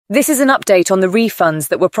This is an update on the refunds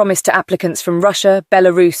that were promised to applicants from Russia,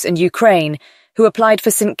 Belarus and Ukraine who applied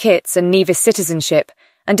for St. Kitts and Nevis citizenship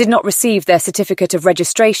and did not receive their certificate of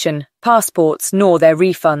registration, passports nor their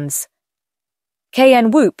refunds.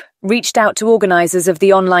 KN Whoop reached out to organisers of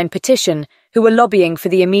the online petition who were lobbying for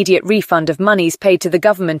the immediate refund of monies paid to the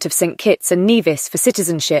government of St. Kitts and Nevis for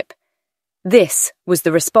citizenship. This was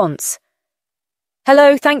the response.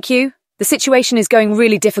 "Hello, thank you. The situation is going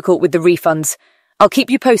really difficult with the refunds. I'll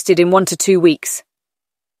keep you posted in 1 to 2 weeks."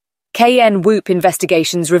 KN Whoop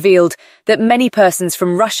investigations revealed that many persons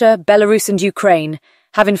from Russia, Belarus and Ukraine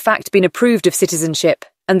have in fact been approved of citizenship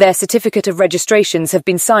and their certificate of registrations have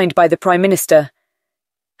been signed by the Prime Minister.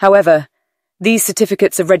 However, these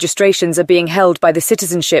certificates of registrations are being held by the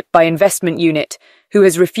Citizenship by Investment Unit, who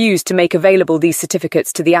has refused to make available these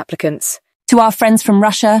certificates to the applicants. To our friends from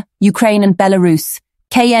Russia, Ukraine and Belarus,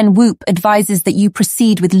 KN Whoop advises that you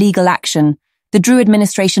proceed with legal action. The Drew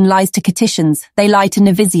administration lies to Kittitians, they lie to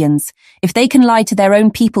Nevisians. If they can lie to their own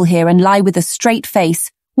people here and lie with a straight face,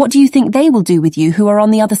 what do you think they will do with you who are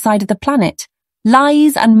on the other side of the planet?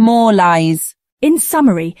 Lies and more lies. In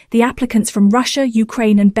summary, the applicants from Russia,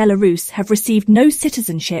 Ukraine and Belarus have received no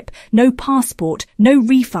citizenship, no passport, no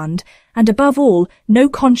refund, and above all, no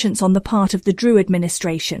conscience on the part of the Drew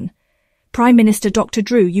administration. Prime Minister Dr.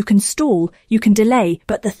 Drew, you can stall, you can delay,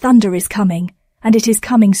 but the thunder is coming, and it is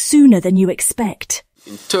coming sooner than you expect.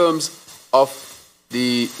 In terms of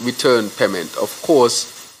the return payment, of course,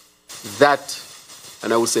 that,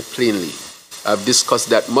 and I will say plainly, I've discussed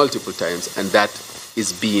that multiple times, and that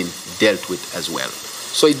is being dealt with as well.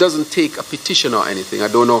 So it doesn't take a petition or anything. I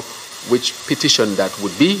don't know which petition that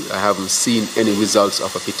would be. I haven't seen any results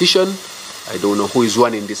of a petition. I don't know who is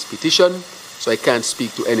running this petition. So I can't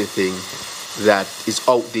speak to anything that is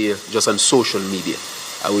out there just on social media.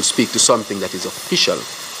 I will speak to something that is official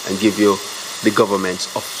and give you the government's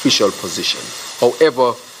official position.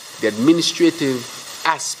 However, the administrative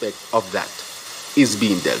aspect of that is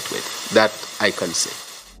being dealt with. That I can say.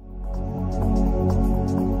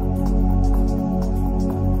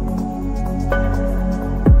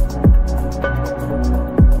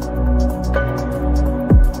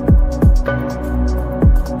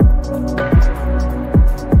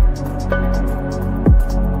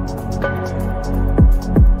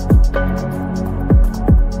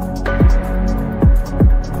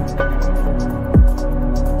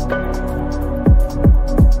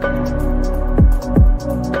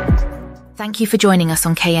 Thank you for joining us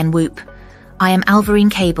on KN Whoop. I am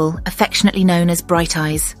Alvarine Cable, affectionately known as Bright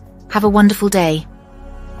Eyes. Have a wonderful day.